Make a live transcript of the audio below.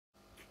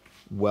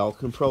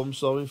Welcome, problem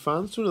solving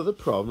fans, to another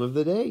problem of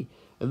the day.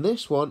 And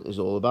this one is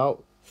all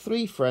about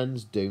three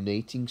friends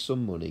donating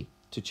some money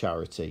to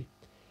charity: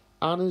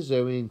 Anna,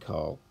 Zoe, and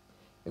Carl.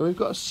 And we've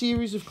got a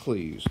series of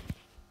clues.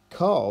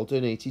 Carl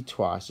donated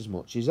twice as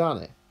much as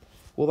Anna.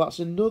 Well, that's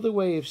another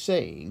way of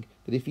saying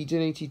that if he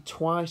donated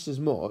twice as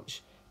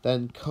much,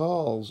 then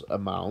Carl's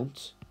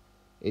amount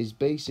is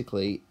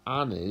basically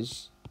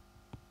Anna's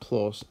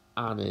plus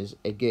Anna's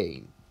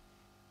again,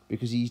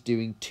 because he's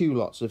doing two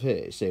lots of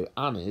hers. So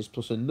Anna's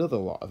plus another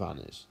lot of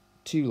Anna's.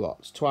 Two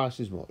lots, twice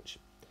as much.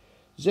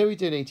 Zoe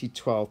donated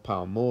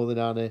 £12 more than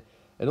Anna,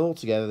 and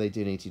altogether they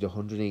donated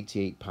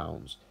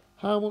 £188.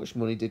 How much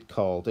money did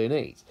Carl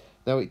donate?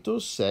 Now it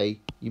does say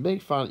you may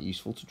find it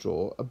useful to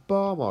draw a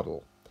bar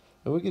model,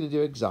 and we're going to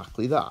do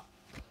exactly that.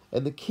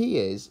 And the key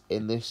is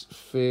in this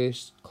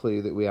first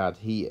clue that we had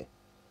here,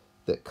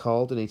 that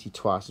Carl donated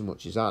twice as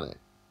much as Anna.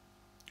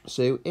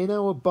 So in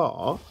our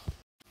bar,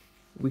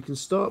 we can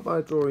start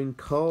by drawing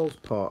Carl's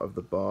part of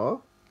the bar.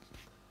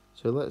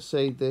 So let's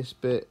say this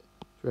bit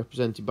is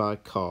represented by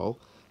Carl,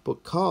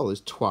 but Carl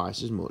is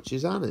twice as much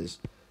as Anna's.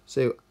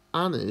 So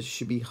Anna's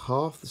should be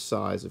half the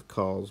size of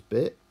Carl's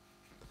bit.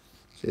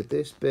 So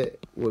this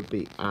bit would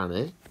be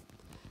Anna.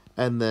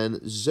 And then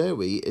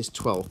Zoe is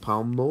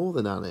 £12 more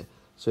than Anna.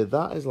 So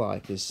that is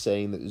like us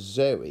saying that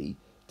Zoe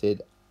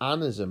did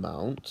Anna's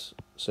amount.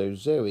 So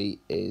Zoe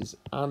is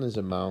Anna's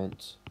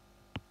amount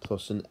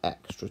plus an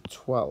extra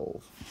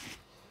 12.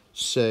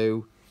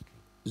 So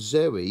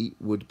Zoe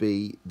would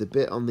be the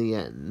bit on the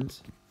end,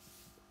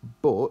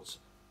 but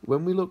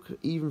when we look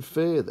even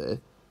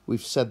further,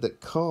 we've said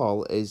that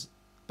Carl is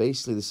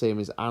basically the same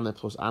as Anna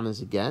plus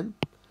Anna's again.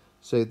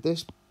 So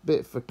this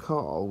bit for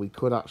Carl, we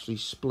could actually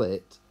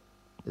split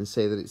and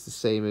say that it's the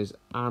same as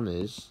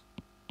Anna's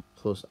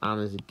plus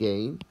Anna's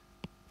again.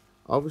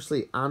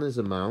 Obviously, Anna's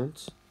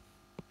amount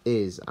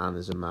is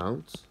Anna's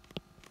amount,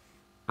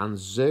 and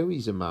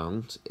Zoe's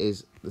amount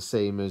is the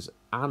same as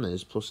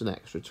Anna's plus an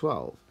extra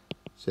 12.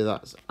 So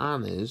that's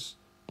Anna's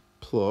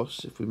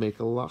plus, if we make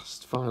a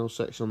last final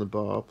section on the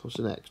bar, plus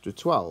an extra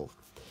 12.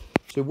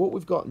 So what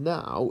we've got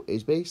now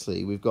is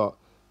basically we've got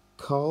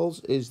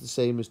Carl's is the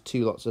same as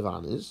two lots of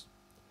Anna's.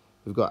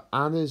 We've got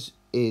Anna's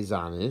is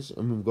Anna's,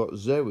 and we've got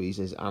Zoe's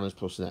is Anna's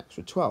plus an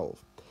extra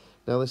 12.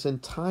 Now this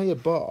entire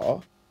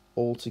bar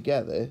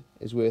altogether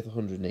is worth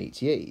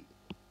 188.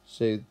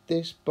 So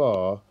this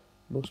bar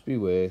must be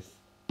worth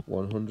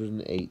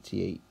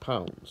 £188.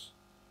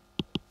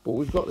 But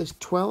we've got this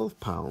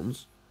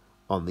 £12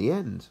 on the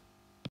end.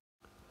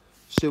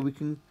 So we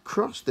can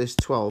cross this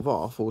 12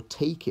 off, or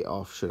take it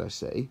off, should I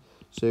say.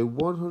 So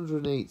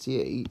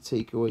 188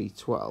 take away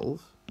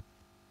 12.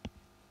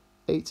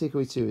 8 take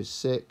away 2 is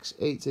 6.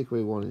 8 take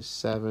away 1 is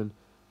 7.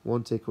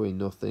 1 take away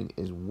nothing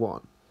is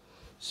 1.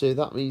 So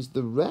that means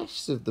the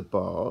rest of the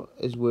bar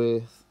is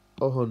worth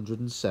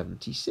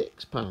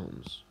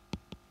 £176.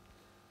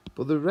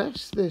 But the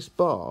rest of this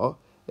bar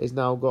has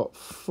now got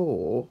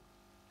 4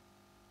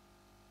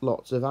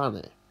 lots of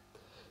Anna.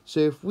 So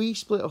if we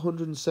split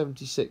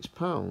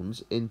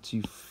 £176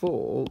 into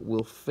 4,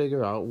 we'll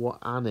figure out what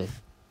Anna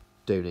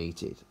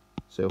donated.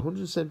 So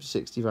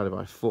 176 divided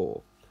by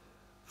 4.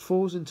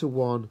 4's into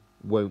 1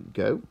 won't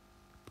go,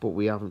 but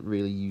we haven't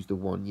really used the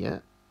 1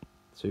 yet.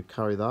 So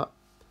carry that.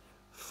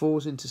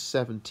 4's into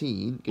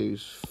 17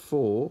 goes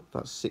 4,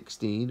 that's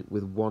 16,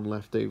 with 1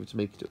 left over to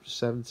make it up to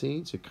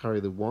 17, so carry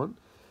the 1.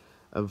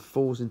 And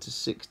 4's into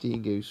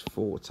 16 goes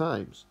 4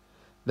 times.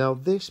 Now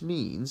this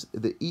means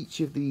that each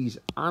of these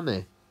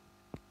Anna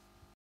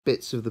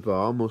bits of the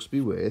bar must be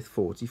worth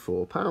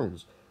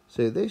 £44.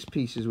 So this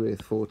piece is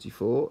worth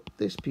 44,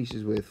 this piece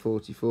is worth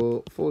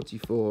 44,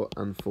 44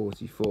 and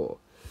 44.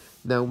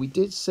 Now we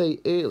did say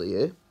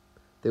earlier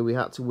that we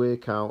had to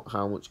work out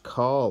how much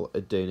Carl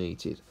had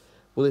donated.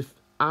 Well, if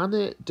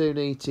Anna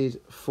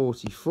donated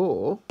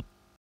 44,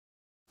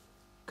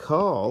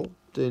 Carl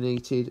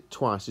donated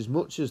twice as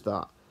much as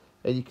that.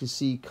 And you can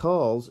see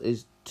Carl's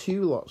is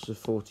 2 lots of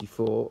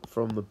 44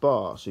 from the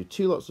bar. So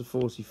 2 lots of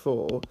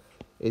 44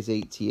 is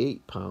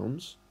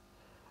 £88.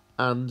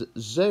 And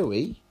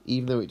Zoe,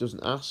 even though it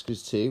doesn't ask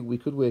us to, we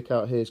could work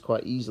out hers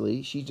quite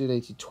easily. She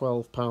donated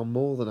 £12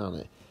 more than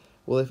Anna.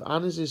 Well, if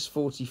Anna's is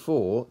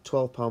 44,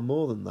 £12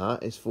 more than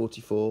that is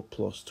 44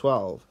 plus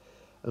 12.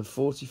 And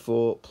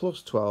 44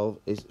 plus 12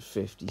 is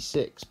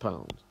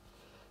 £56.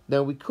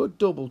 Now, we could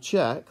double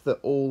check that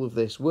all of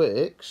this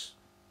works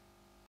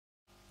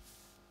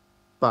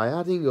by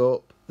adding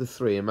up the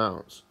three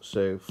amounts.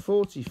 So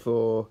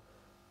 44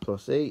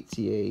 plus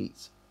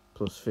 88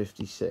 plus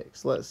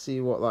 56. Let's see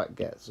what that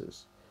gets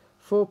us.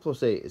 4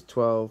 plus 8 is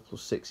 12,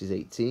 plus 6 is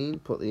 18.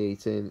 Put the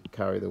 8 in,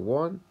 carry the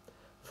 1.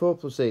 4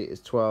 plus 8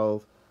 is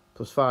 12,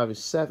 plus 5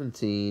 is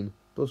 17,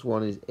 plus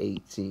 1 is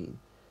 18.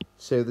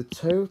 So the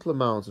total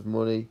amount of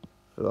money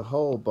for the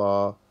whole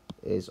bar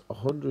is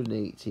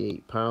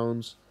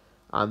 £188.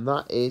 And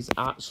that is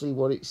actually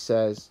what it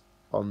says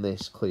on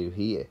this clue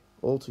here.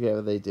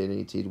 Altogether, they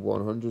donated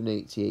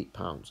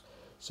 £188.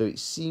 So it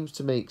seems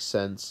to make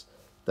sense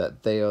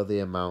that they are the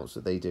amounts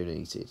that they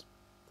donated.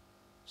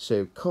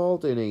 So Carl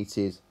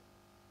donated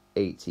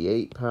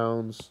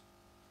 £88.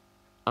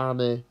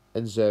 Anna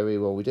and Zoe,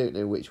 well, we don't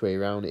know which way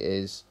around it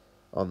is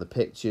on the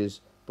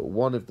pictures, but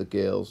one of the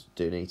girls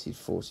donated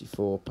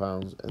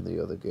 £44 and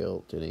the other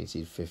girl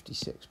donated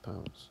 £56.